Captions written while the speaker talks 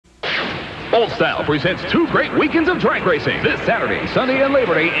Old Style presents 2 great weekends of drag racing this Saturday, Sunday, and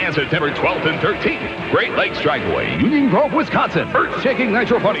Labor Day, and September 12th and 13th. Great Lakes Dragaway, Union Grove, Wisconsin. Earth-shaking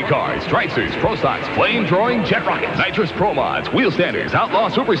Nitro Funny Cars, Dragsters, Pro Stocks, Flame Drawing, Jet Rockets, Nitrous Pro Mods, Wheel Standers, Outlaw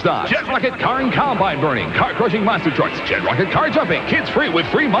Superstocks, Jet Rocket Car and Combine Burning, Car Crushing Monster Trucks, Jet Rocket Car Jumping, Kids Free with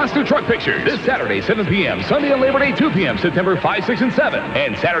free Monster Truck pictures. This Saturday, 7 p.m., Sunday and Labor Day, 2 p.m., September 5, 6, and 7.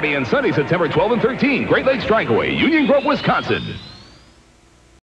 And Saturday and Sunday, September 12 and 13, Great Lakes Dragaway, Union Grove, Wisconsin.